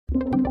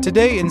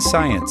Today in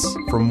Science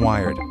from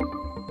Wired.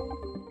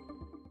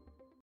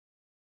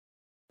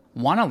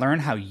 Want to learn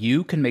how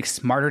you can make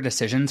smarter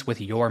decisions with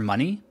your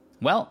money?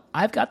 Well,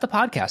 I've got the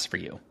podcast for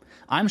you.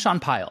 I'm Sean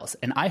Piles,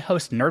 and I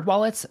host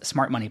NerdWallet's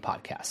Smart Money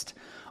Podcast.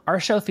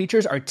 Our show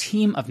features our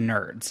team of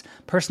nerds,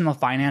 personal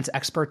finance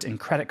experts in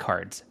credit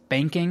cards,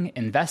 banking,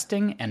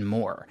 investing, and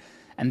more.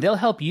 And they'll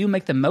help you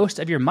make the most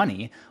of your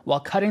money while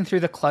cutting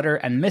through the clutter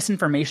and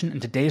misinformation in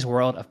today's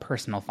world of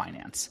personal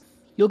finance.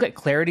 You'll get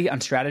clarity on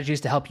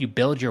strategies to help you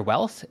build your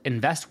wealth,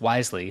 invest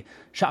wisely,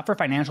 shop for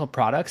financial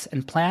products,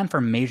 and plan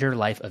for major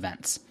life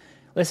events.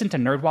 Listen to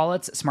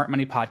NerdWallet's Smart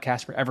Money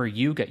Podcast wherever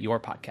you get your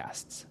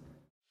podcasts.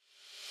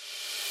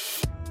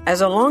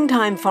 As a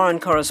longtime foreign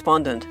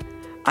correspondent,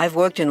 I've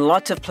worked in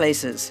lots of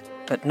places,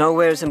 but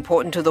nowhere as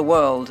important to the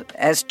world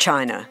as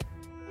China.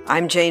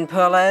 I'm Jane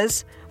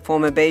Perlez,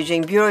 former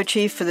Beijing bureau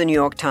chief for the New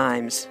York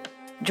Times.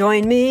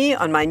 Join me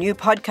on my new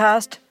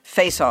podcast,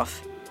 Face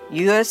Off,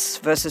 U.S.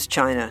 versus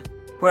China,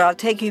 where I'll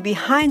take you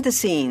behind the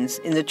scenes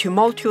in the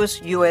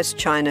tumultuous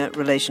U.S.-China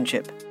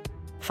relationship.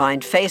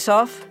 Find Face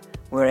Off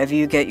wherever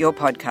you get your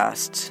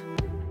podcasts.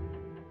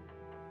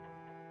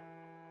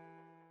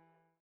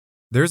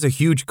 There's a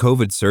huge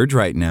COVID surge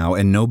right now,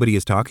 and nobody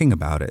is talking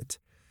about it.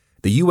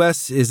 The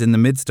U.S. is in the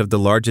midst of the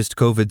largest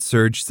COVID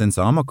surge since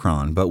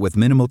Omicron, but with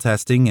minimal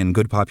testing and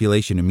good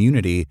population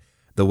immunity,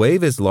 the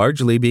wave is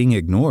largely being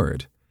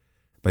ignored.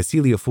 By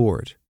Celia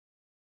Ford.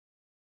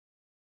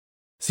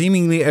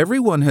 Seemingly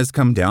everyone has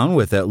come down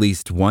with at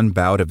least one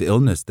bout of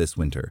illness this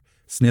winter,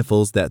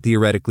 sniffles that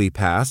theoretically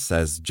pass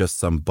as just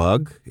some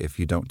bug if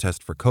you don't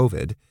test for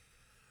COVID.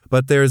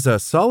 But there's a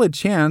solid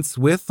chance,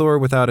 with or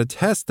without a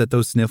test, that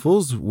those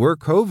sniffles were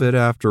COVID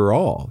after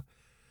all.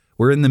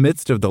 We're in the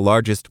midst of the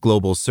largest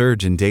global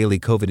surge in daily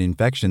COVID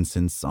infections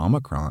since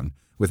Omicron,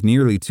 with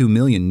nearly 2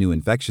 million new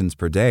infections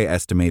per day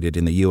estimated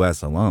in the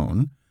U.S.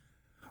 alone.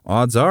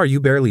 Odds are you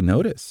barely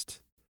noticed.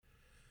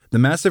 The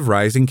massive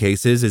rise in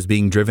cases is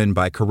being driven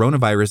by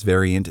coronavirus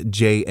variant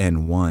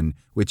JN1,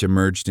 which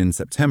emerged in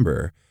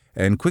September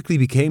and quickly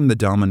became the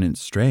dominant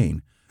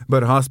strain.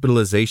 But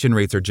hospitalization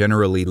rates are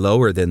generally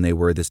lower than they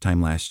were this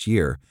time last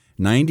year.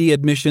 90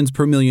 admissions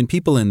per million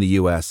people in the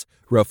U.S.,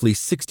 roughly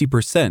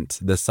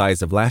 60% the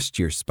size of last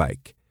year's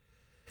spike.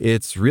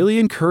 It's really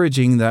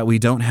encouraging that we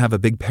don't have a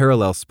big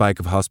parallel spike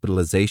of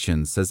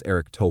hospitalizations, says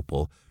Eric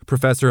Topol,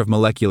 professor of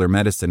molecular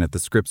medicine at the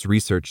Scripps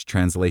Research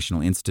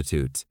Translational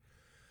Institute.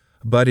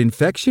 But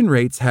infection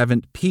rates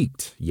haven't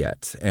peaked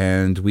yet,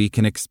 and we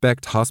can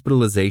expect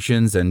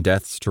hospitalizations and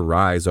deaths to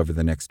rise over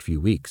the next few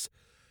weeks.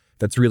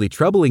 That's really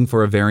troubling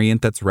for a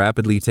variant that's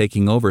rapidly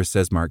taking over,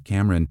 says Mark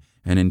Cameron,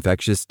 an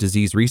infectious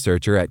disease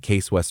researcher at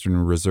Case Western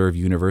Reserve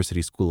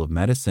University School of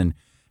Medicine,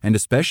 and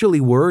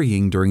especially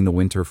worrying during the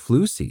winter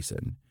flu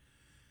season.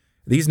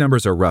 These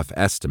numbers are rough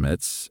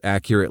estimates.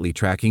 Accurately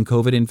tracking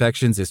COVID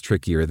infections is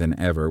trickier than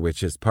ever,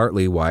 which is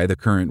partly why the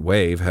current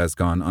wave has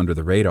gone under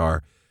the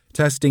radar.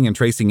 Testing and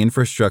tracing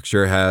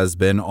infrastructure has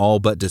been all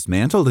but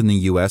dismantled in the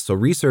U.S., so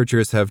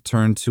researchers have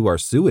turned to our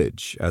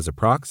sewage as a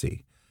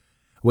proxy.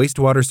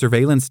 Wastewater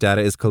surveillance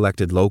data is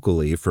collected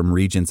locally from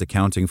regions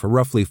accounting for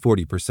roughly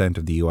 40%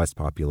 of the U.S.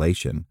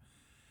 population.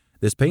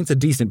 This paints a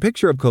decent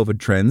picture of COVID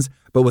trends,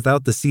 but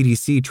without the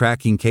CDC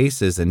tracking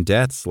cases and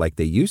deaths like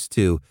they used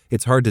to,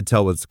 it's hard to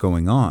tell what's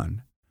going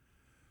on.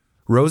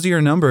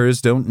 Rosier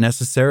numbers don't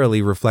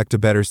necessarily reflect a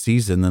better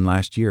season than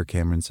last year,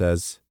 Cameron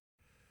says.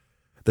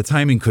 The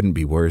timing couldn't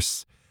be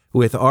worse.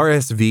 With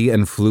RSV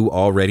and flu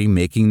already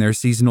making their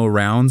seasonal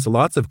rounds,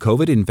 lots of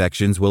COVID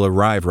infections will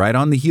arrive right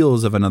on the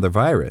heels of another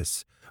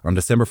virus. On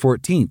December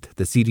 14th,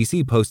 the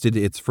CDC posted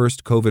its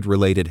first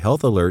COVID-related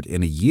health alert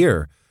in a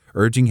year,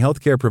 urging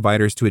healthcare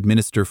providers to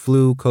administer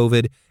flu,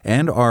 COVID,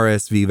 and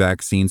RSV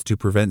vaccines to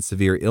prevent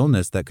severe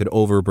illness that could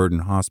overburden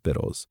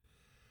hospitals.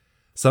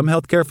 Some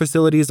healthcare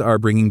facilities are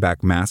bringing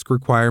back mask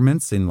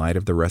requirements in light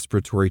of the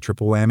respiratory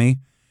triple whammy.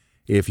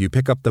 If you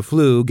pick up the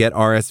flu, get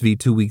RSV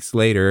 2 weeks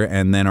later,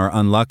 and then are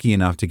unlucky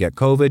enough to get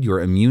COVID, your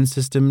immune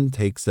system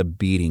takes a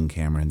beating,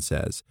 Cameron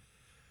says.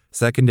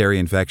 Secondary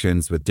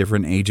infections with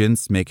different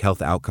agents make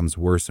health outcomes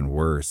worse and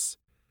worse.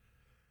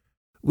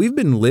 We've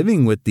been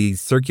living with these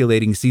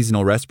circulating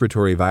seasonal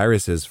respiratory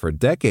viruses for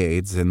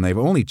decades, and they've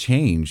only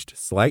changed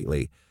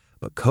slightly.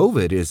 But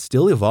COVID is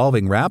still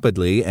evolving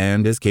rapidly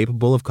and is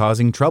capable of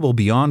causing trouble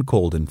beyond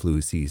cold and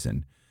flu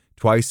season.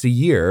 Twice a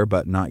year,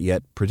 but not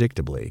yet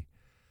predictably.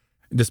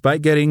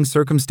 Despite getting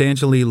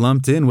circumstantially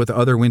lumped in with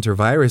other winter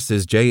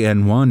viruses,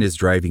 JN1 is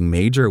driving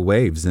major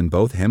waves in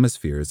both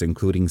hemispheres,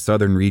 including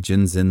southern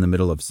regions in the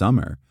middle of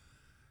summer.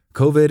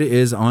 COVID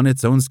is on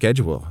its own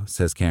schedule,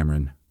 says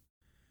Cameron.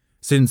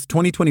 Since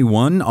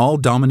 2021, all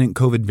dominant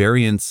COVID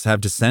variants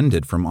have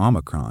descended from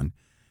Omicron.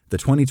 The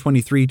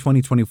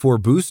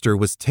 2023-2024 booster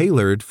was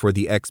tailored for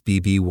the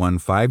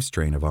XBB.1.5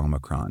 strain of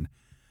Omicron.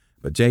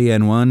 But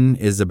JN1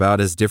 is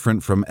about as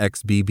different from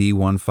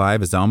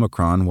XBB.1.5 as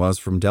Omicron was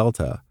from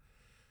Delta.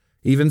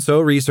 Even so,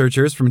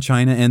 researchers from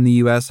China and the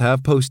U.S.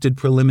 have posted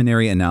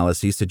preliminary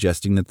analyses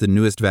suggesting that the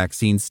newest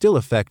vaccines still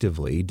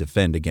effectively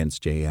defend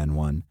against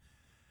JN1.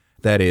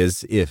 That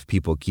is, if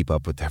people keep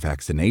up with their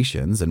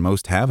vaccinations, and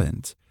most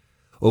haven't.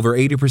 Over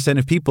 80%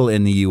 of people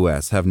in the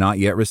U.S. have not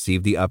yet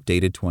received the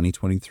updated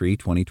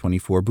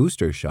 2023-2024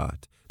 booster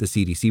shot, the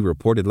CDC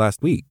reported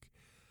last week.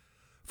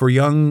 For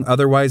young,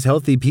 otherwise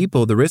healthy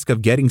people, the risk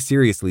of getting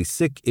seriously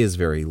sick is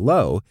very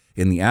low.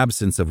 In the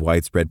absence of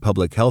widespread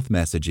public health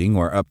messaging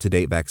or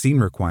up-to-date vaccine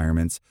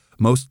requirements,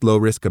 most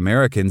low-risk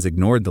Americans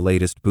ignored the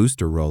latest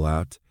booster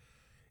rollout.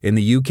 In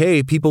the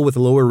UK, people with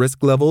lower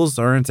risk levels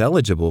aren't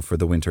eligible for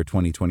the winter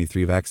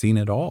 2023 vaccine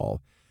at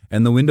all,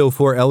 and the window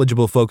for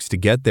eligible folks to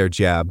get their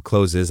jab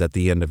closes at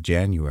the end of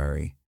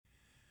January.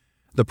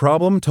 The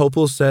problem,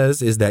 Topol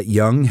says, is that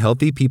young,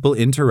 healthy people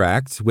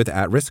interact with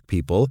at-risk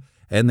people,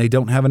 and they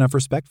don't have enough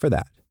respect for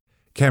that.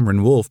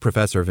 Cameron Wolfe,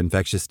 professor of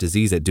infectious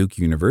disease at Duke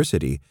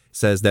University,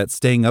 says that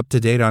staying up to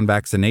date on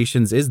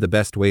vaccinations is the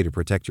best way to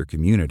protect your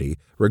community,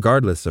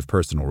 regardless of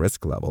personal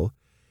risk level.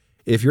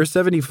 If you're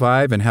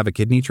 75 and have a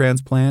kidney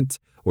transplant,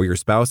 or your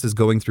spouse is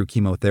going through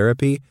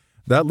chemotherapy,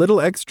 that little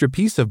extra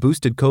piece of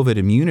boosted COVID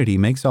immunity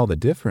makes all the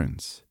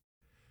difference.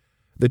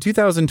 The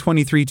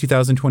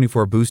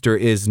 2023-2024 booster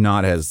is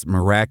not as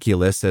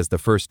miraculous as the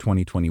first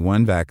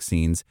 2021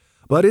 vaccines,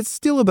 but it's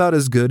still about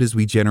as good as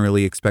we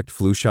generally expect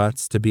flu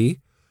shots to be.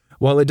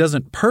 While it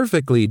doesn't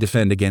perfectly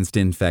defend against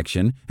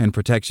infection, and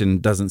protection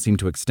doesn't seem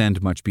to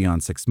extend much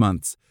beyond 6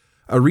 months,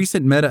 a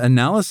recent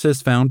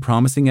meta-analysis found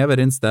promising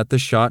evidence that the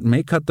shot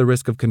may cut the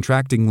risk of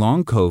contracting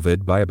long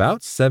COVID by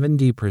about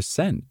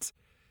 70%.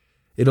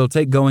 It'll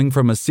take going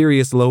from a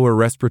serious lower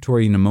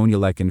respiratory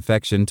pneumonia-like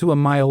infection to a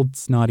mild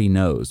snotty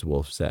nose,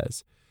 Wolfe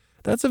says.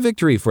 That's a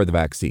victory for the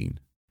vaccine.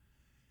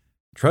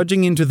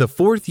 Trudging into the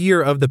 4th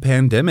year of the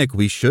pandemic,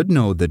 we should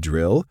know the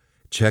drill.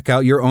 Check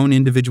out your own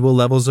individual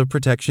levels of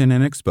protection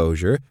and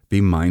exposure,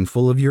 be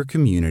mindful of your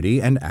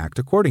community, and act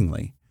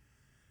accordingly.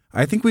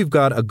 I think we've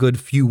got a good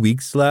few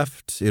weeks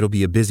left. It'll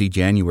be a busy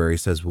January,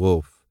 says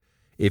Wolfe.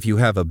 If you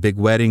have a big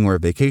wedding or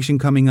vacation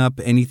coming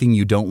up, anything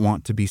you don't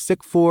want to be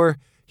sick for,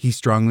 he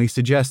strongly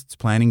suggests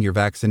planning your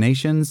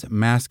vaccinations,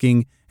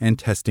 masking, and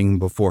testing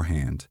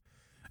beforehand.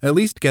 At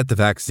least get the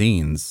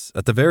vaccines.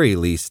 At the very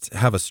least,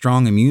 have a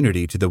strong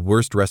immunity to the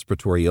worst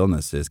respiratory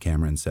illnesses,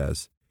 Cameron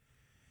says.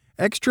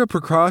 Extra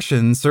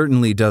precaution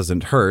certainly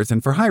doesn't hurt,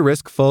 and for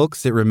high-risk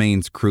folks, it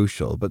remains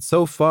crucial. But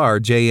so far,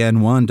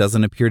 JN1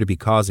 doesn't appear to be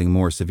causing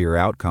more severe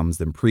outcomes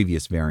than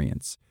previous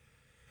variants.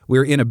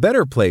 We're in a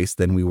better place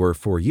than we were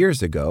 4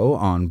 years ago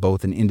on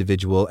both an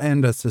individual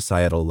and a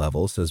societal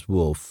level, says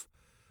Wolfe.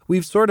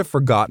 We've sort of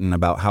forgotten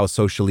about how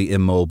socially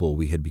immobile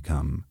we had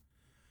become.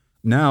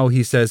 Now,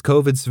 he says,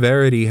 COVID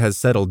severity has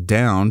settled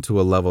down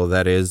to a level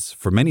that is,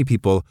 for many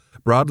people,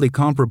 broadly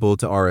comparable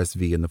to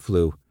RSV and the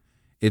flu.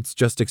 It's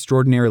just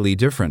extraordinarily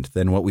different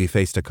than what we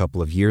faced a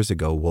couple of years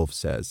ago, Wolfe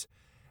says.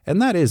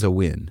 And that is a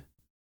win.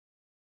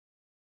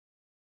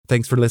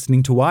 Thanks for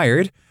listening to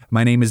Wired.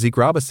 My name is Zeke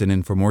Robison,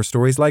 and for more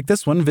stories like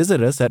this one,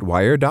 visit us at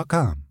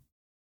wired.com.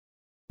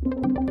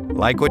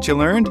 Like what you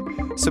learned?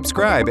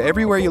 Subscribe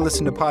everywhere you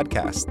listen to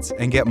podcasts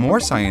and get more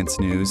science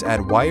news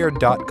at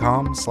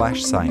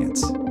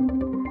wired.com/science.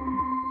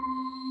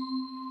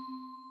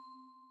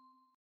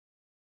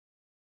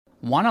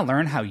 Want to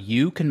learn how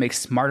you can make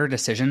smarter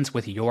decisions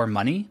with your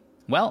money?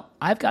 Well,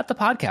 I've got the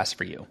podcast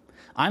for you.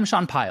 I'm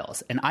Sean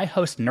Piles, and I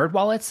host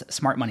NerdWallet's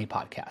Smart Money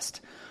Podcast.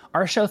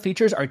 Our show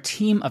features our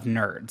team of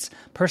nerds,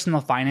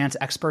 personal finance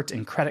experts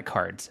in credit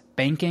cards,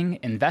 banking,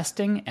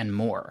 investing, and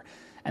more.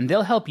 And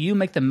they'll help you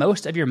make the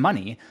most of your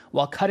money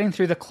while cutting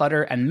through the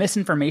clutter and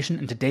misinformation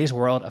in today's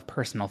world of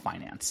personal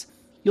finance.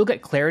 You'll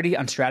get clarity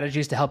on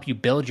strategies to help you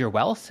build your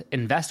wealth,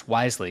 invest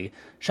wisely,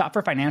 shop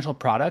for financial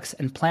products,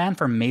 and plan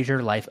for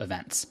major life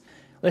events.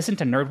 Listen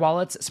to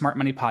NerdWallet's Smart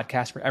Money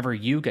Podcast wherever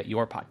you get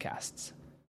your podcasts.